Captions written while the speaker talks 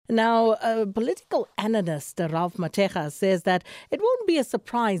Now, political analyst Ralph Matega says that it won't be a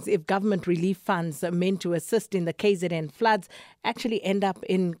surprise if government relief funds meant to assist in the KZN floods actually end up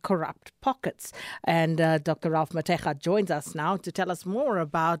in corrupt pockets. And Dr. Ralph Matega joins us now to tell us more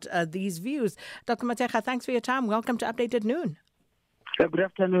about these views. Dr. Matega, thanks for your time. Welcome to Update at Noon. Good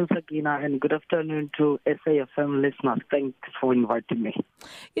afternoon, Sakina, and good afternoon to SAFM listeners. Thanks for inviting me.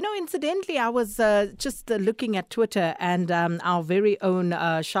 You know, incidentally, I was just looking at Twitter, and our very own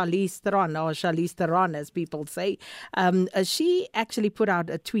Charlize Theron, or Charlize Theron, as people say, she actually put out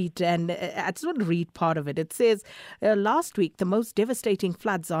a tweet, and I just want to read part of it. It says, last week, the most devastating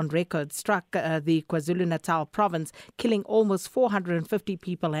floods on record struck the KwaZulu-Natal province, killing almost 450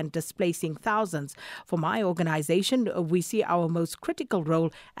 people and displacing thousands. For my organization, we see our most critical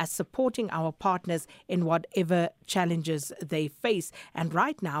role as supporting our partners in whatever challenges they face. And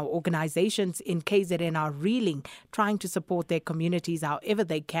right now, organizations in KZN are reeling, trying to support their communities however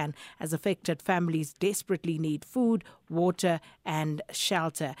they can, as affected families desperately need food, water, and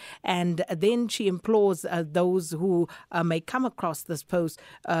shelter. And then she implores those who may come across this post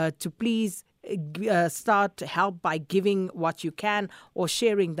to please start help by giving what you can or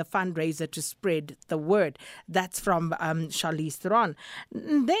sharing the fundraiser to spread the word. That's from Charlize Theron.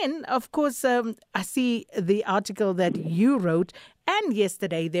 Then, of course, I see the article that you wrote. And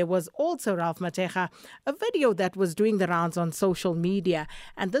yesterday, there was also, Ralph Matega, a video that was doing the rounds on social media.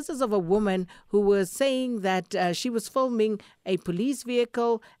 And this is of a woman who was saying that she was filming a police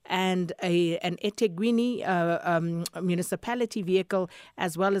vehicle and an eThekwini municipality vehicle,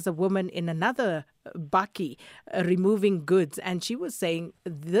 as well as a woman in another bakkie removing goods. And she was saying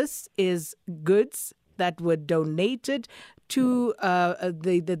this is goods that were donated to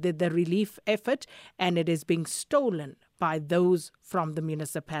the relief effort, and it is being stolen by those from the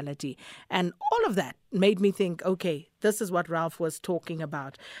municipality. And all of that made me think, okay, this is what Ralph was talking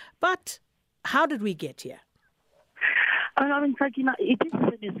about. But how did we get here? I mean, Sakina, it is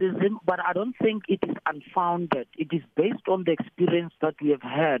cynicism, but I don't think it is unfounded. It is based on the experience that we have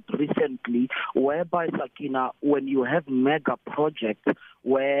had recently, whereby, Sakina, when you have mega projects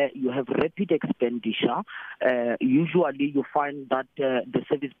where you have rapid expenditure, usually you find that the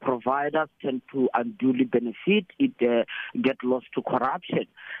service providers tend to unduly benefit, it get lost to corruption.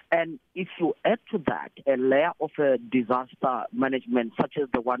 And if you add to that a layer of disaster management, such as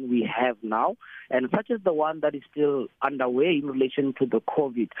the one we have now, and such as the one that is still underway in relation to the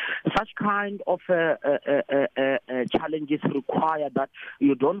COVID, such kind of challenges require that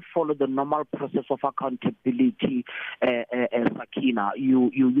you don't follow the normal process of accountability, Sakina. You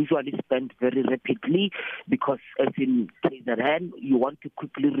usually spend very rapidly because, as in KZN, you want to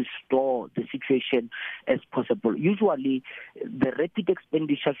quickly restore the situation as possible. Usually, the rapid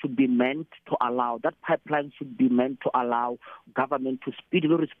expenditure should be meant to allow, that pipeline should be meant to allow government to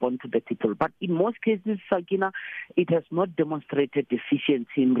speedily respond to the people. But in most cases, Sakina, it has not demonstrated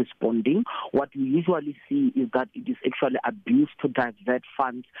efficiency in responding. What we usually see is that it is actually abused to divert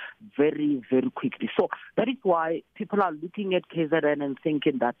funds very, very quickly. So that is why people are looking at KZN and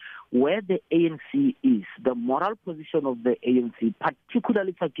thinking that where the ANC is, the moral position of the ANC,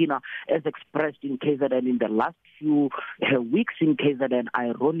 particularly, Sakina, as expressed in KZN in the last few weeks in KZN,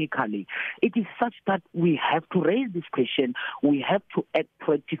 ironically, it is such that we have to raise this question. We have to act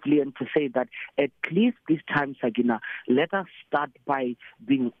proactively and to say that at least this time, Sakina, let us start by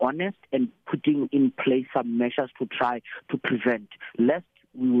being honest and putting in place some measures to try to prevent, lest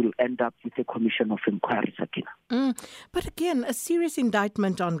we will end up with a commission of inquiry, Sakina. But again, a serious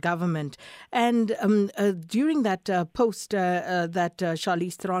indictment on government. And during that post that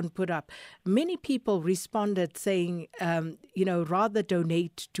Charlize Theron put up, many people responded saying, rather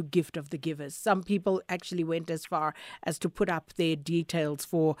donate to Gift of the Givers. Some people actually went as far as to put up their details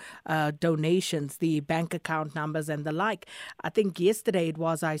for donations, the bank account numbers and the like. I think yesterday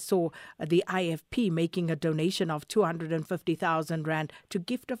I saw the IFP making a donation of 250,000 Rand to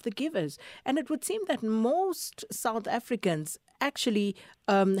Gift of the Givers. And it would seem that most South Africans actually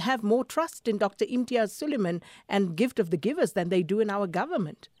have more trust in Dr. Imtiaz Sooliman and Gift of the Givers than they do in our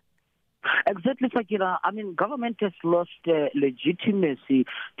government. Exactly, Sakina. I mean, government has lost legitimacy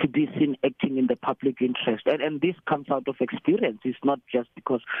to be seen acting in the public interest. And this comes out of experience. It's not just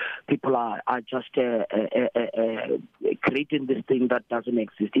because people are just creating this thing that doesn't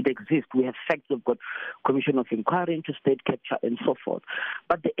exist. It exists. We have facts. We've got Commission of Inquiry into State Capture and so forth.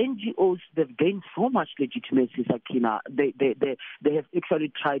 But the NGOs, they've gained so much legitimacy, Sakina. They have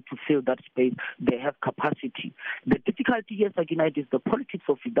actually tried to fill that space. They have capacity. The difficulty here, Sakina, is the politics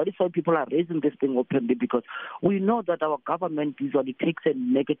of it. That is why people people are raising this thing openly because we know that our government usually takes a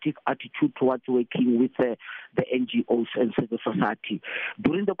negative attitude towards working with the NGOs and civil society.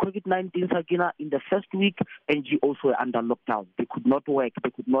 During the COVID-19, Sakina, in the first week, NGOs were under lockdown. They could not work.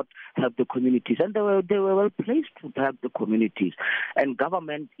 They could not help the communities. And they were well placed to help the communities. And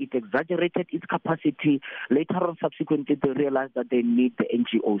government, it exaggerated its capacity. Later on, subsequently, they realized that they need the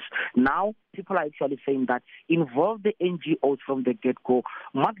NGOs. Now, people are actually saying that involve the NGOs from the get-go,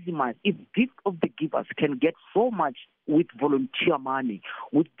 maximize. If Gift of the Givers can get so much with volunteer money,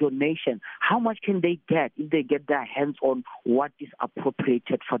 with donation, how much can they get if they get their hands on what is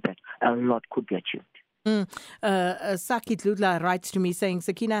appropriated for that? A lot could be achieved. Sakit Ludla writes to me saying,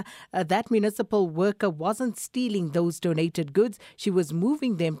 Sakina, that municipal worker wasn't stealing those donated goods. She was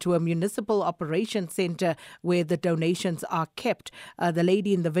moving them to a municipal operations center where the donations are kept. The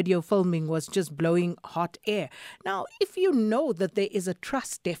lady in the video filming was just blowing hot air. Now, if you know that there is a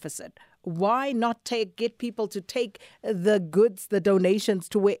trust deficit, why not get people to take the goods, the donations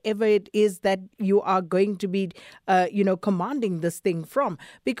to wherever it is that you are going to be, commanding this thing from?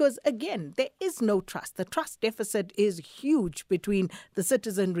 Because again, there is no trust. The trust deficit is huge between the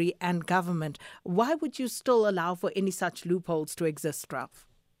citizenry and government. Why would you still allow for any such loopholes to exist, Ralph?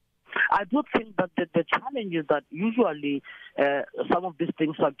 I do think that the challenge is that usually some of these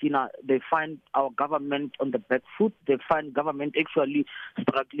things, Sakina, they find our government on the back foot. They find government actually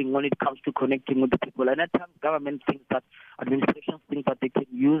struggling when it comes to connecting with the people. And at times, government thinks that, administrations think that they can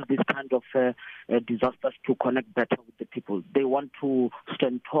use this kind of disasters to connect better with the people. They want to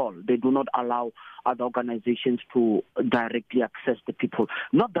stand tall. They do not allow other organizations to directly access the people.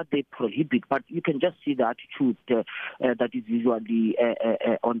 Not that they prohibit, but you can just see the attitude that is usually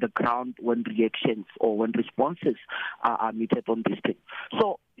on the ground when reactions or when responses are meted on this thing.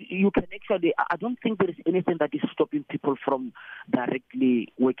 So you can actually, I don't think there is anything that is stopping people from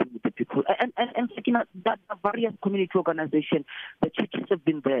directly working with the people. And Sakina, that various community organizations, the churches have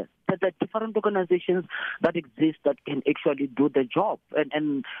been there. There are different organizations that exist that can actually do the job.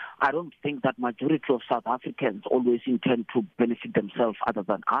 And I don't think that majority of South Africans always intend to benefit themselves other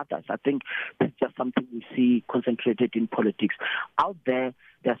than others. I think that's just something we see concentrated in politics. Out there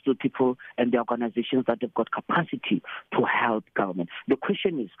are still people and the organizations that have got capacity to help government. The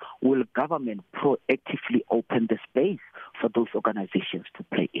question is, will government proactively open the space for those organizations to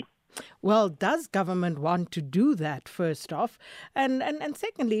play in? Well, does government want to do that, first off? And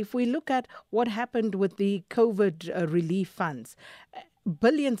secondly, if we look at what happened with the COVID relief funds,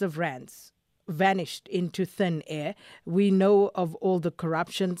 billions of rands vanished into thin air. We know of all the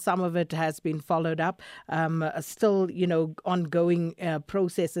corruption. Some of it has been followed up. Still, ongoing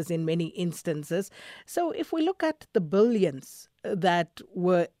processes in many instances. So if we look at the billions that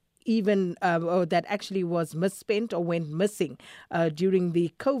were or that actually was misspent or went missing during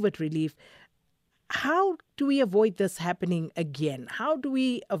the COVID relief, how do we avoid this happening again? How do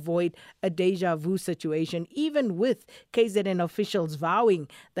we avoid a deja vu situation, even with KZN officials vowing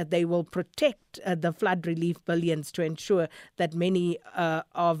that they will protect the flood relief billions to ensure that many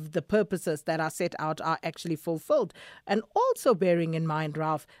of the purposes that are set out are actually fulfilled? And also bearing in mind,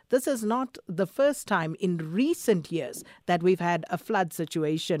 Ralph, this is not the first time in recent years that we've had a flood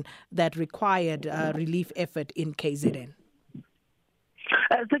situation that required relief effort in KZN.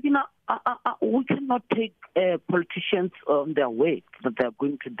 Sakina, we cannot take politicians on their word that they're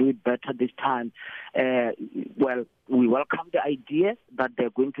going to do it better this time. Well, we welcome the idea that they're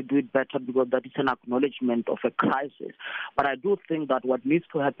going to do it better because that is an acknowledgement of a crisis. But I do think that what needs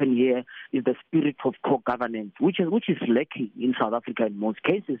to happen here is the spirit of co-governance, which is lacking in South Africa in most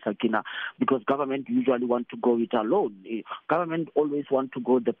cases, Sakina, because government usually want to go it alone. Government always want to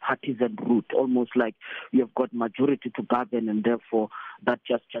go the partisan route, almost like you have got majority to govern, and therefore that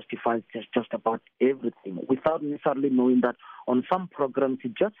just justifies just about everything, without necessarily knowing that on some programs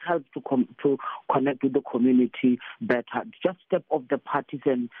it just helps to connect with the community better. Just step off the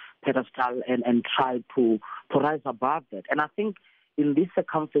partisan pedestal and try to rise above that. And I think in these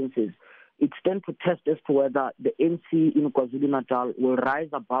circumstances, it stands to test as to whether the ANC in KwaZulu-Natal will rise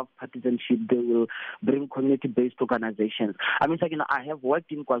above partisanship. They will bring community-based organizations. I mean, I have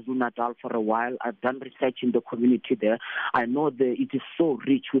worked in KwaZulu-Natal for a while. I've done research in the community there. I know that it is so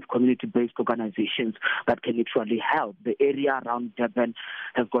rich with community-based organizations that can actually help. The area around Durban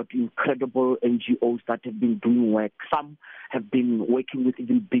has got incredible NGOs that have been doing work. Some have been working with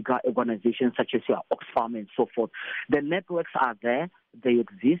even bigger organizations such as Oxfam and so forth. The networks are there. They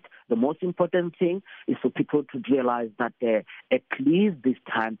exist. The most important thing is for people to realize that at least this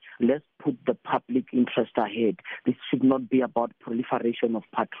time, let's put the public interest ahead. This should not be about proliferation of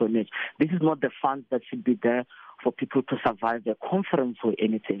patronage. This is not the funds that should be there for people to survive a conference or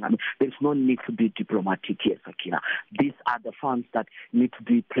anything. I mean, there's no need to be diplomatic here, Sakina. These are the funds that need to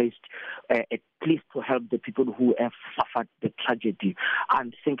be placed at least to help the people who have suffered the tragedy,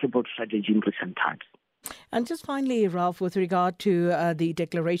 unthinkable tragedy in recent times. And just finally, Ralph, with regard to the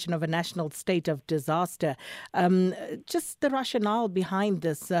declaration of a national state of disaster, just the rationale behind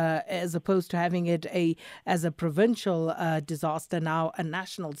this, as opposed to having it as a provincial disaster, now a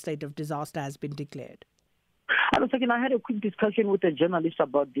national state of disaster has been declared. I had a quick discussion with a journalist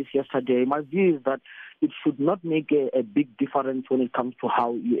about this yesterday. My view is that it should not make a big difference when it comes to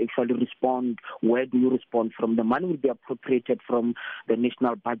how you actually respond. Where do you respond from? The money will be appropriated from the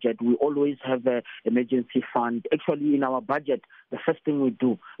national budget. We always have an emergency fund. Actually, in our budget, the first thing we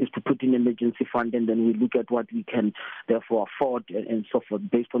do is to put in emergency fund, and then we look at what we can therefore afford and so forth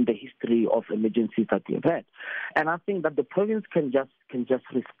based on the history of emergencies that we've had. And I think that the province can just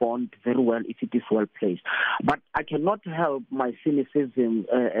respond very well if it is well placed. But I cannot help my cynicism,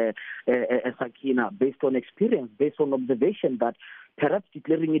 Sakina, based on experience, based on observation, that perhaps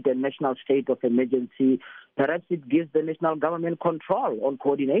declaring it a national state of emergency, perhaps it gives the national government control on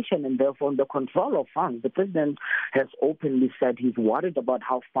coordination and therefore on the control of funds. The president has openly said he's worried about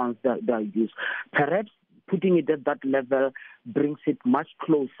how funds are used. Perhaps putting it at that level brings it much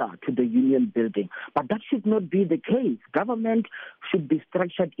closer to the union building. But that should not be the case. Government should be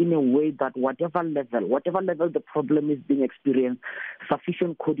structured in a way that whatever level the problem is being experienced,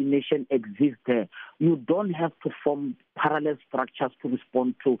 sufficient coordination exists there. You don't have to form parallel structures to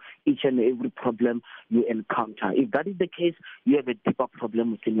respond to each and every problem you encounter. If that is the case, you have a deeper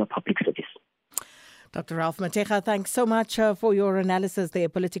problem within your public service. Dr. Ralph Matekga, thanks so much for your analysis there.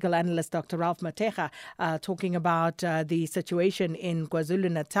 Political analyst Dr. Ralph Matekga talking about the situation in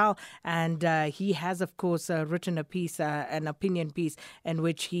KwaZulu-Natal. And he has, of course, written a piece, an opinion piece, in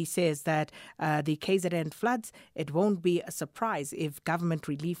which he says that the KZN floods, it won't be a surprise if government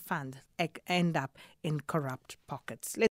relief funds end up in corrupt pockets.